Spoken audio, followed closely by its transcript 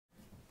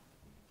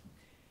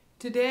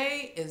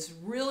Today is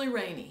really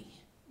rainy,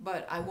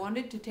 but I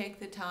wanted to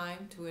take the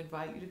time to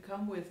invite you to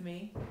come with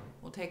me.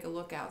 We'll take a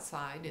look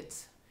outside.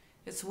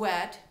 It's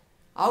wet.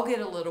 I'll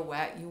get a little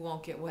wet. You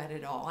won't get wet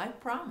at all, I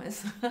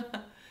promise.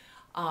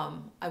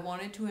 I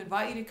wanted to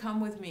invite you to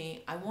come with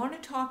me. I want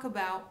to talk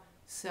about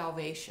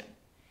salvation.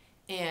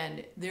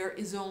 And there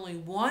is only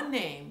one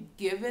name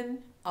given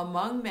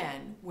among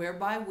men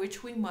whereby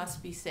which we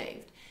must be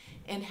saved.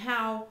 And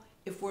how,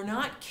 if we're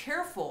not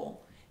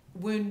careful,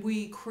 when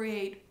we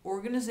create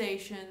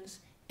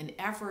organizations and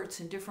efforts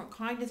and different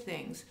kind of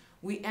things,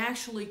 we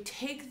actually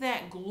take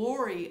that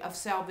glory of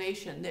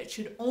salvation that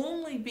should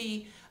only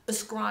be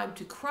ascribed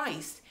to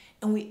Christ,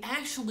 and we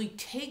actually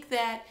take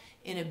that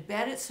and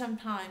embed it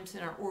sometimes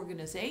in our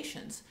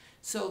organizations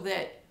so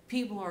that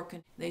people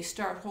they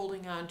start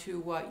holding on to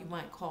what you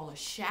might call a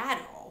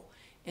shadow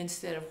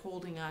instead of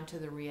holding on to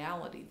the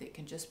reality that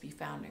can just be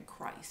found in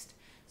Christ.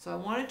 So I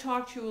want to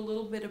talk to you a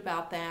little bit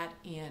about that,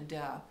 and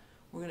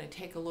we're going to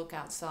take a look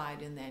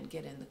outside and then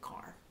get in the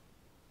car.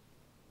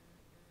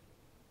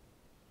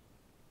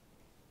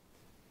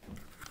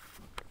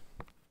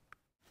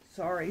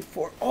 Sorry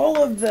for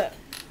all of the,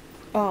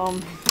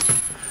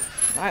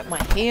 got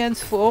my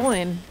hands full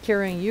and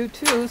carrying you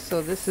too,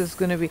 so this is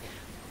going to be,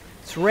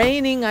 it's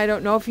raining. I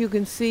don't know if you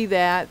can see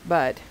that,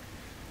 but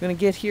I'm going to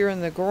get here in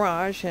the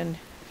garage and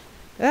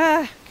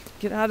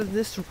get out of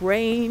this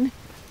rain.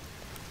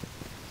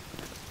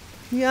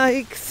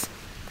 Yikes.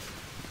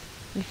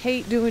 I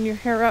hate doing your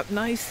hair up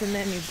nice and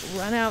then you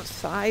run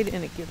outside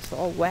and it gets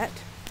all wet.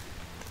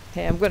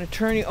 Okay, I'm going to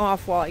turn you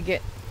off while I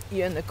get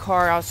you in the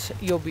car, else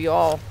you'll be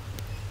all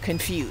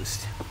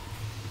confused.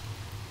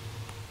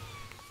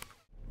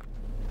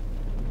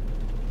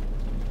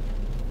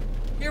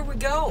 Here we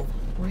go.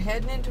 We're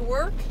heading into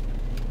work,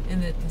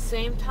 and at the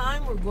same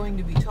time we're going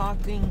to be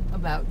talking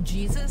about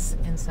Jesus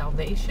and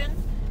salvation,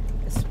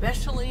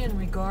 especially in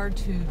regard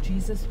to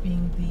Jesus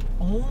being the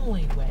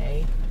only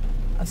way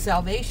of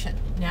salvation.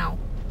 Now,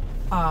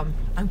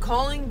 I'm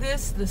calling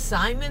this the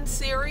Simon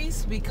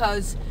series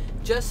because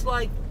just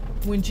like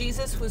when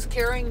Jesus was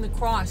carrying the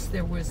cross,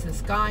 there was this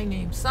guy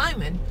named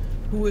Simon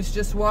who was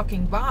just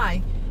walking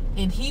by,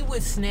 and he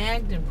was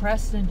snagged and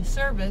pressed into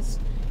service,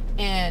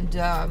 and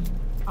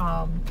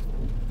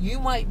you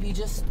might be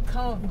just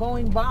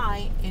going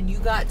by and you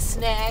got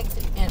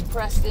snagged and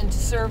pressed into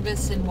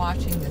service and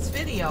watching this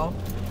video.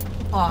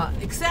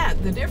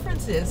 Except the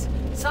difference is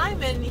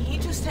Simon, he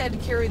just had to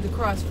carry the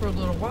cross for a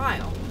little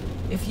while.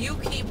 If you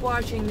keep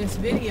watching this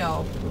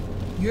video,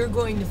 you're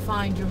going to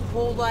find your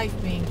whole life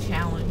being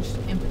challenged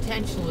and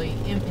potentially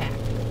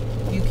impacted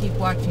if you keep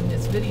watching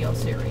this video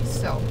series.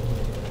 So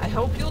I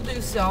hope you'll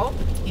do so.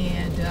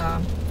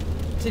 And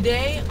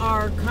today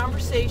our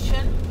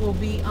conversation will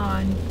be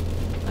on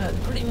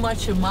pretty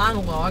much a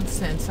monologue,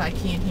 since I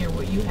can't hear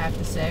what you have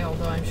to say,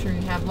 although I'm sure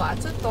you have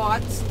lots of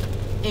thoughts.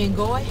 And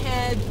go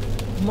ahead.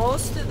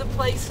 Most of the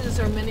places,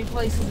 or many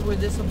places where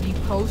this will be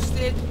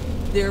posted,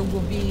 there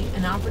will be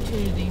an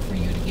opportunity for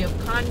you to give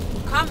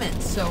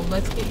comments. So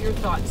let's get your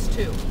thoughts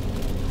too.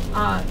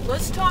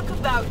 Let's talk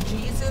about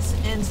Jesus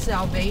and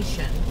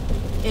salvation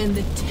and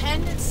the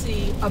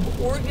tendency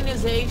of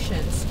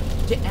organizations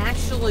to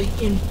actually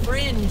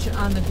infringe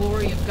on the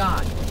glory of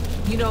God.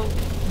 You know,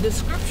 the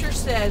scripture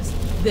says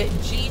that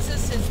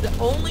Jesus is the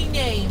only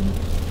name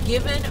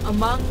given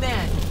among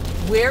men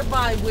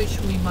whereby which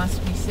we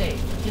must be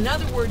saved. In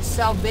other words,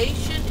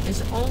 salvation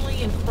is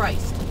only in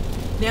Christ.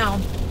 Now,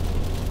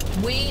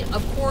 we,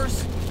 of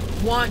course,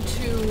 want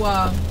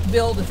to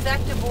build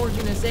effective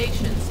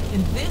organizations,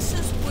 and this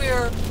is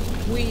where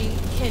we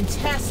can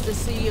test to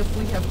see if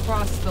we have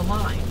crossed the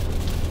line.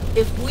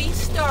 If we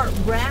start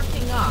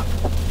wrapping up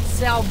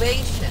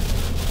salvation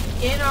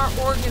in our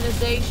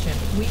organization,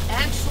 we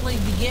actually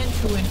begin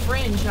to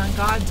infringe on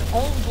God's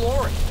own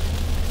glory.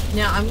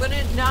 Now, I'm going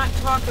to not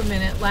talk a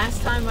minute.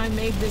 Last time I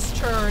made this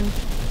turn,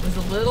 it was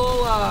a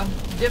little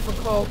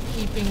difficult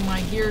keeping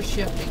my gear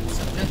shifting,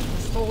 so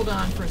just hold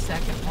on for a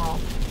second while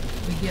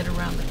we get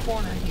around the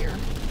corner here.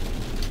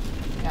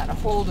 Got a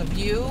hold of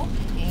you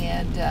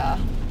and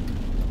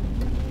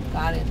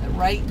got in the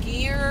right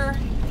gear.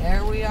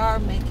 There we are,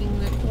 making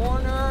the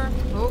corner.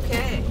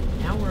 Okay,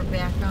 now we're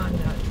back on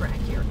track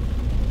here.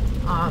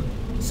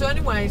 So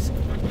anyways,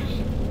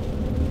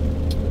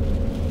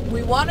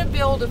 we want to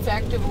build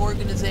effective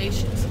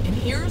organizations, and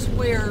here's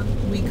where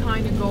we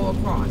kind of go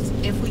across.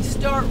 If we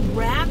start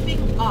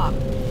wrapping up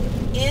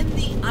in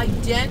the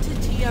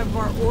identity of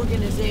our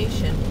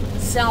organization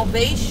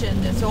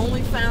salvation that's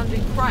only found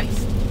in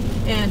Christ.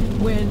 And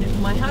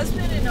when my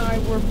husband and I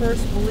were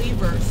first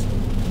believers,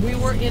 we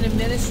were in a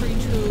ministry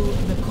to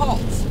the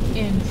cults,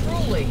 and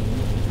truly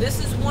this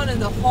is one of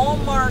the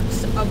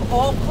hallmarks of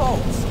all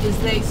cults, is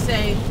they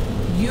say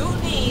you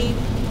need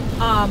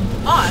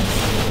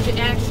us to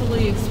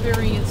actually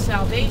experience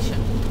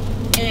salvation.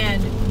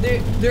 And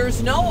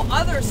there's no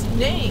other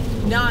name,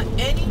 not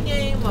any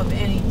name of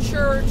any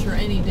church or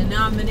any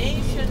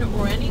denomination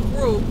or any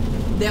group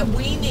that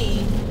we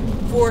need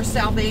for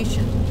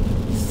salvation.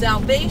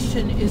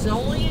 Salvation is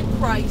only in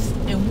Christ,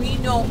 and we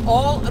know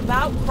all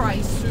about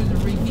Christ through the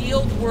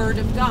revealed Word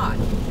of God.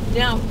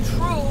 Now,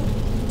 true,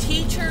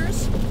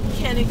 teachers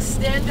can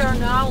extend our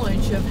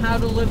knowledge of how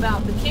to live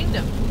out the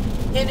kingdom.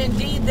 And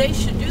indeed, they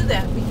should do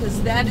that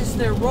because that is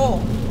their role.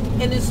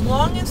 And as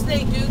long as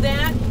they do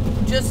that,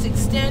 just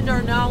extend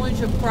our knowledge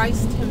of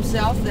Christ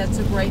himself, that's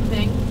a great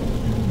thing.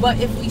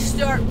 But if we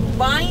start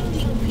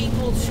binding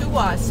people to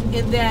us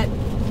in that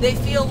they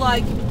feel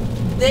like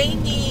they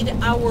need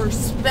our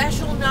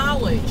special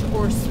knowledge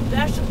or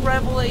special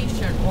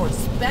revelation or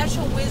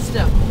special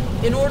wisdom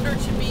in order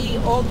to be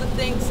all the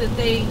things that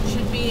they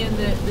should be in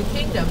the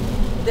kingdom,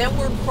 then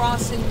we're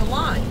crossing the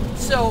line.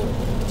 So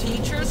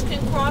teachers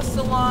can cross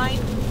the line,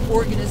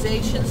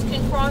 organizations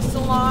can cross the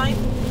line,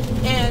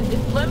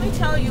 and let me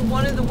tell you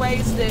one of the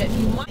ways that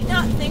you might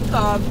not think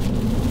of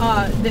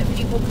that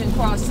people can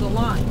cross the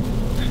line.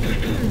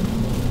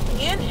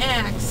 In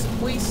Acts,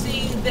 we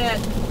see that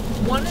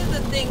one of the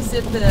things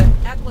that the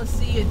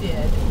ecclesia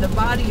did, the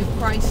body of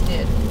Christ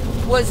did,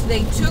 was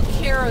they took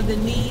care of the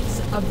needs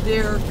of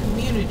their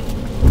community.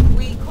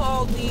 We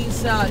call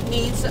these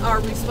needs our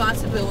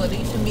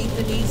responsibility to meet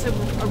the needs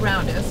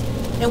around us.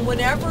 And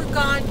whenever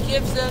God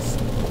gives us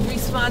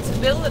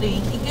responsibility,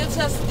 he gives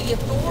us the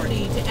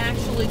authority to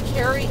actually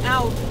carry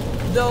out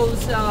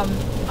those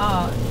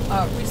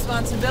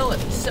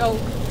responsibilities. So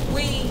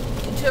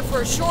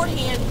for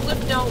shorthand,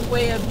 cliff note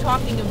way of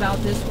talking about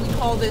this, we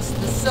call this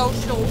the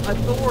social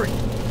authority.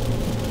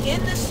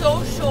 In the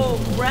social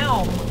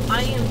realm,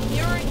 I am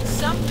hearing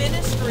some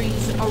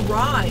ministries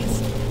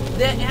arise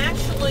that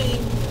actually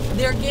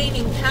they're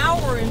gaining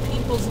power in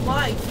people's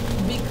life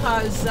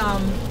because,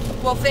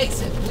 well,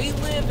 face it, we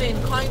live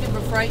in kind of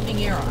a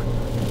frightening era.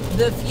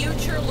 The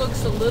future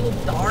looks a little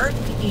dark,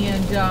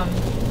 and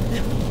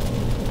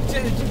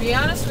to be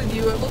honest with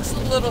you, it looks a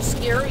little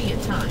scary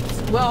at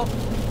times. Well,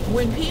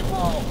 when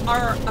people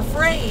are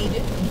afraid,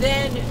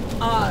 then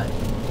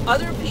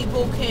other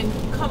people can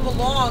come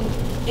along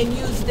and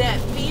use that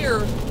fear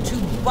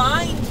to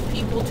bind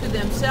people to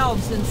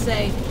themselves and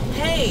say,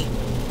 hey,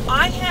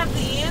 I have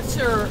the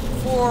answer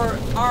for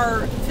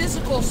our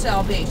physical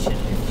salvation.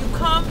 If you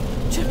come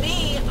to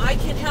me, I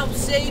can help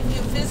save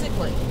you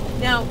physically.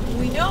 Now,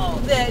 we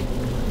know that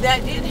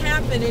did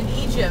happen in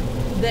Egypt,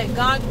 that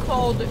God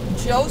called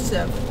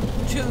Joseph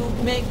to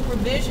make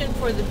provision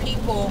for the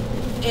people,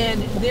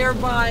 and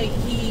thereby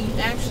he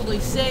actually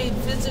saved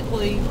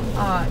physically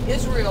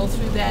Israel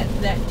through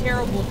that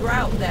terrible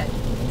drought, that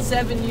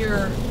 7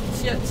 years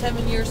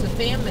of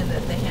famine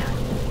that they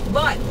had.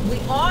 But we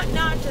ought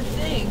not to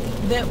think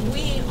that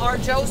we are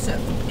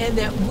Joseph and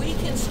that we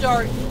can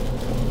start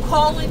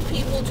calling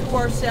people to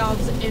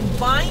ourselves and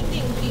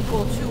binding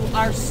people to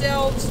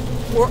ourselves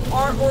or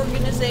our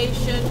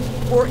organization,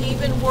 or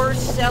even worse,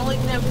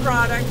 selling them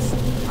products.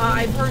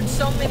 I've heard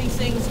so many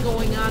things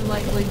going on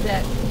lately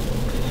that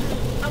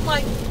I'm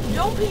like,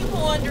 don't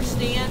people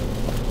understand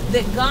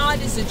that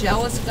God is a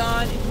jealous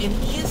God and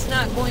he is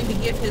not going to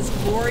give his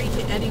glory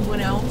to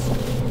anyone else?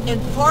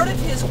 And part of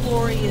his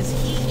glory is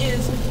he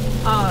is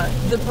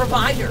the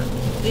provider.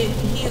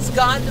 He is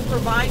God the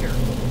provider.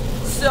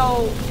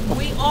 So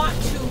we ought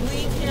to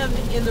leave him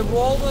in the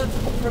role of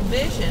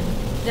provision.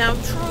 Now,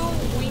 true,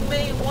 we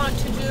may want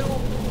to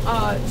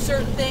do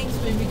certain things.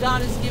 Maybe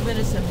God has given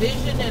us a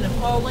vision and a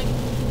calling.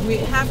 We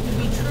have to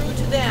be true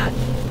to that.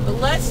 But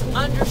let's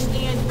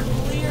understand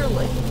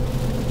clearly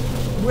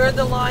where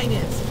the line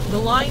is. The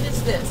line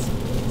is this: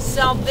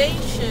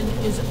 salvation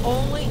is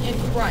only in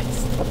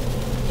Christ.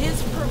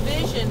 His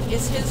provision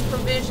is his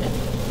provision.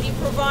 He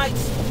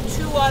provides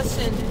to us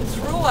and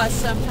through us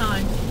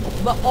sometimes,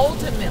 but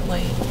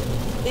ultimately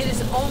it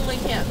is only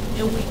him.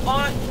 And we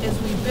ought, as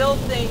we build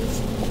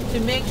things, to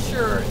make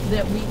sure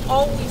that we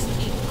always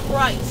keep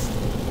Christ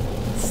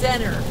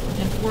center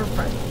and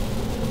forefront.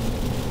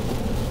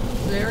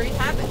 So there you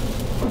have it.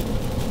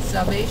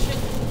 Salvation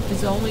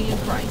is only in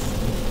Christ.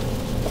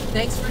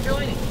 Thanks for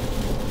joining.